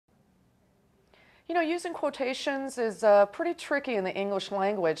You know, using quotations is pretty tricky in the English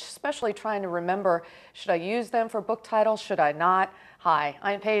language, especially trying to remember, should I use them for book titles, should I not? Hi,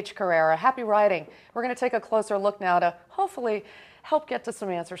 I'm Paige Carrera. Happy writing. We're going to take a closer look now to hopefully help get to some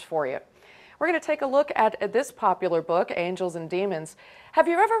answers for you. We're going to take a look at this popular book, Angels and Demons. Have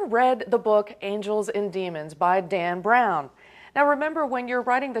you ever read the book Angels and Demons by Dan Brown? Now remember, when you're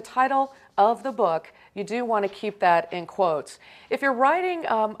writing the title of the book, you do want to keep that in quotes. If you're writing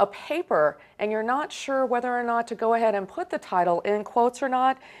a paper and you're not sure whether or not to go ahead and put the title in quotes or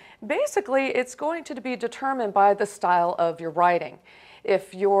not, basically it's going to be determined by the style of your writing.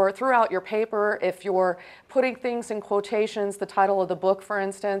 If you're throughout your paper, if you're putting things in quotations, the title of the book, for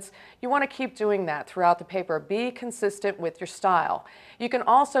instance, you want to keep doing that throughout the paper. Be consistent with your style. You can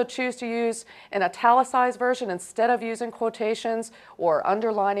also choose to use an italicized version instead of using quotations or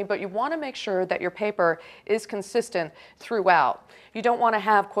underlining, but you want to make sure that your paper is consistent throughout. You don't want to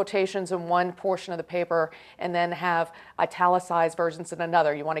have quotations in one portion of the paper and then have italicized versions in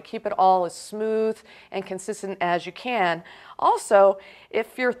another. You want to keep it all as smooth and consistent as you can. Also,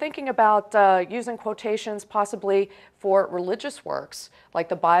 if you're thinking about using quotations possibly for religious works like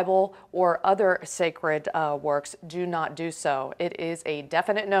the Bible or other sacred works, do not do so. It is a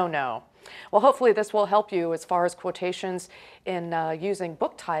definite no-no. Well, hopefully this will help you as far as quotations in using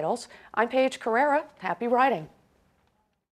book titles. I'm Paige Carrera. Happy writing.